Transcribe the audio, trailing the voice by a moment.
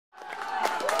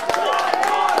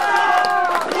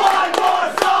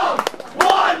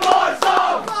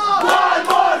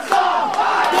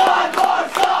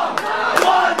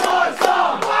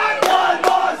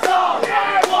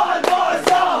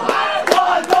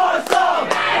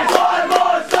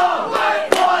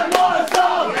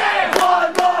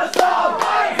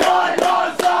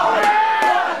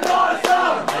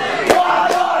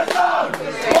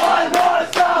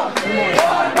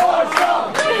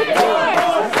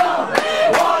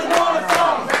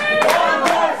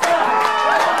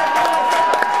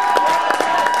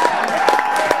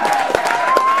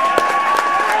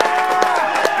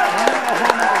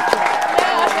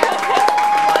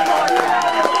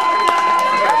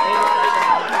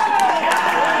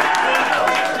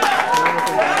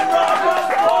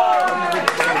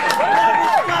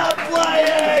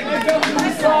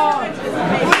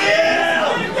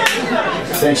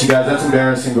Thanks, you guys. That's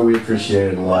embarrassing, but we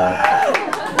appreciate it a lot.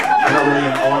 We're not really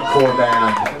an encore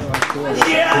band. I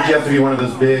think you have to be one of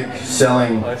those big,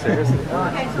 selling,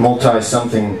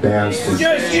 multi-something bands to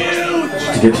get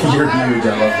to You're Huge.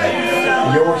 I love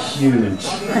that. You're Huge.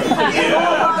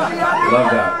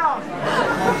 Love that.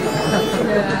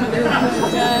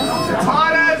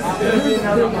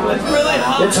 It's really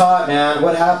hot. It's hot, man.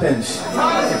 What happened?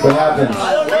 What happened?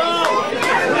 I don't know.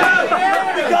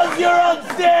 Because you're on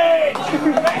stage.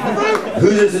 Who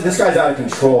is it? This guy's out of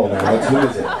control, man. Who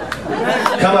is it?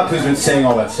 Come up, who's been saying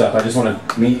all that stuff. I just want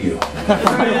to meet you.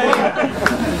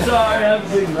 Sorry, I'm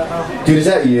doing that. Dude, is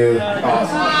that you?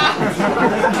 Awesome.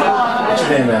 What's your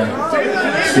name, man?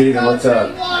 Steven, what's up?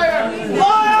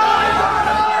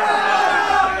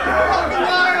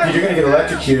 Dude, you're gonna get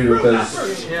electrocuted with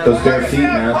those bare feet,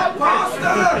 man.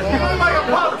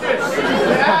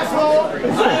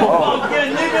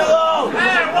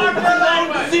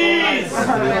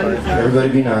 Everybody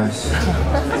be nice.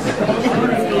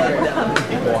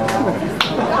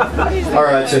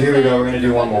 Alright, so here we go. We're gonna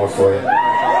do one more for you.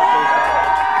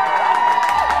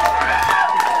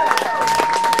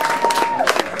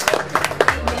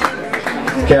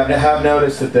 Okay, I have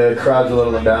noticed that the crowd's a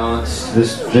little imbalanced.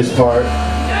 This part.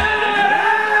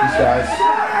 These guys.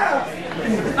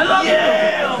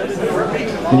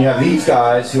 And you have these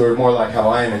guys who are more like how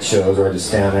I am at shows, where I just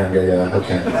stand there and go, yeah,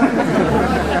 okay.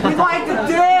 We like to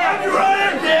dance! You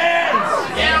want to dance!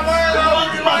 Yeah, we're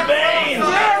in my veins! I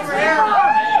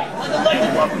like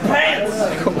the pants!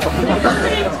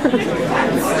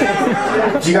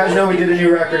 Do you guys know we did a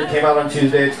new record? It came out on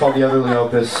Tuesday. It's called The Otherly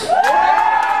Opus.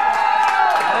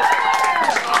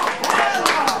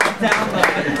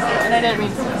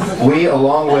 We,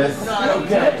 along with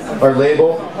our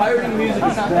label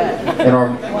and our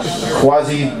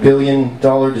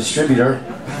quasi-billion-dollar distributor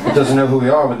that doesn't know who we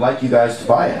are, would like you guys to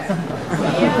buy it.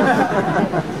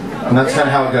 And that's kind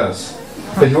of how it goes.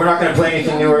 But we're not going to play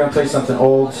anything new. We're going to play something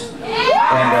old,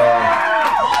 and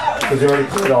because we already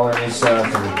played all our new stuff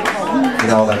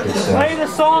and all that good stuff. Play the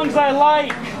songs I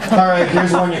like. All right,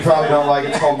 here's one you probably don't like.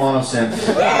 It's called Monosynth.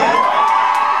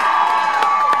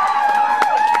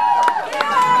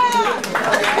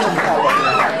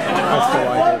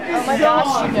 I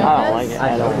don't like it. I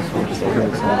don't.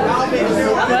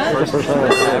 First person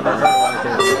I've ever heard like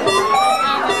it.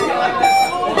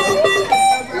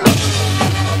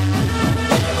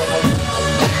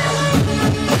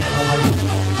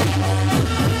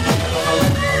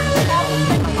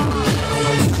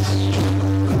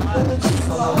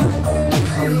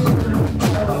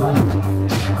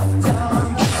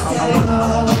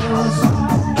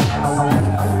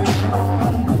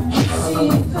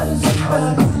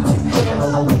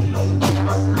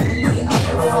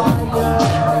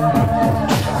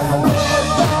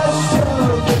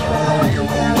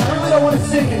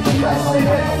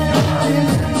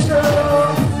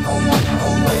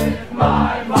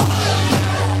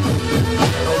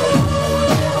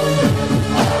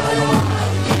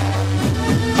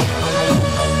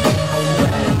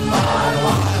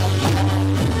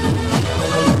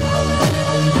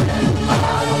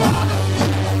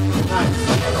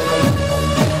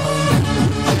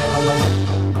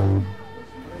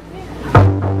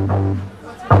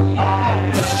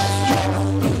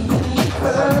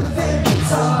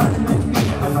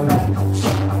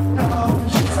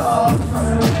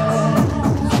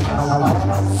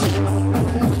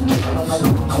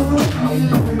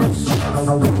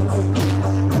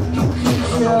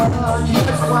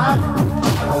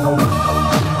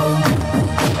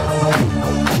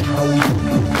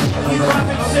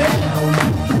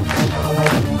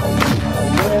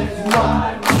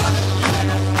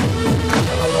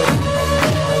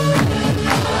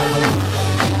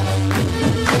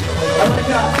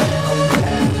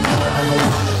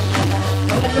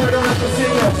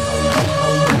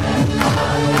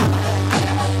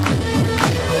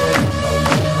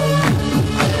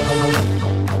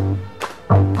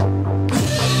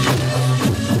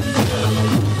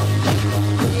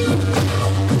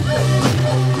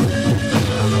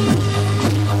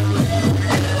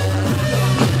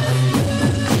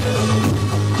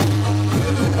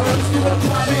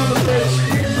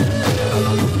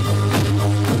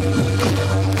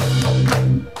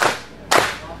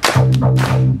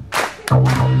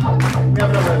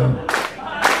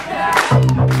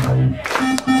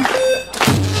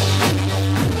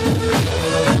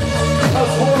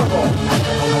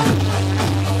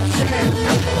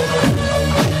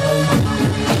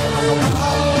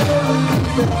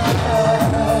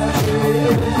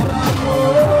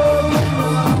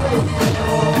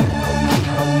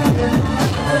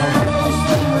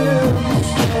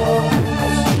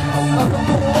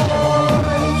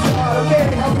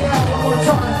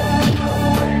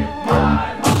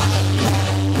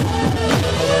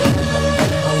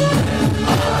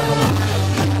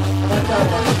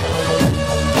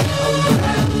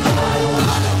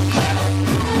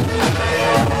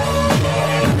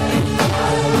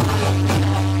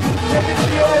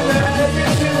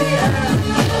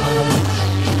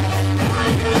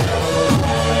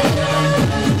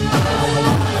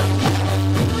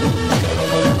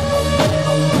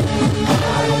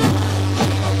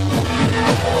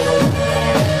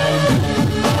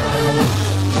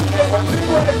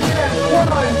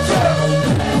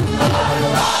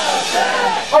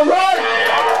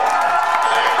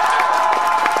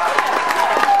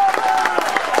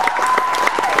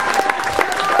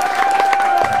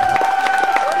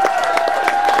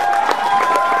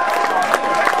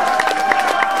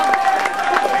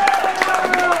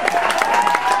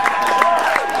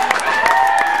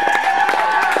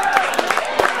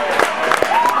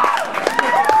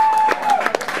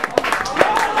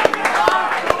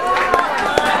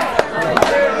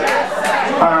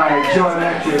 Joe, I'm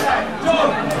at you.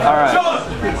 All right.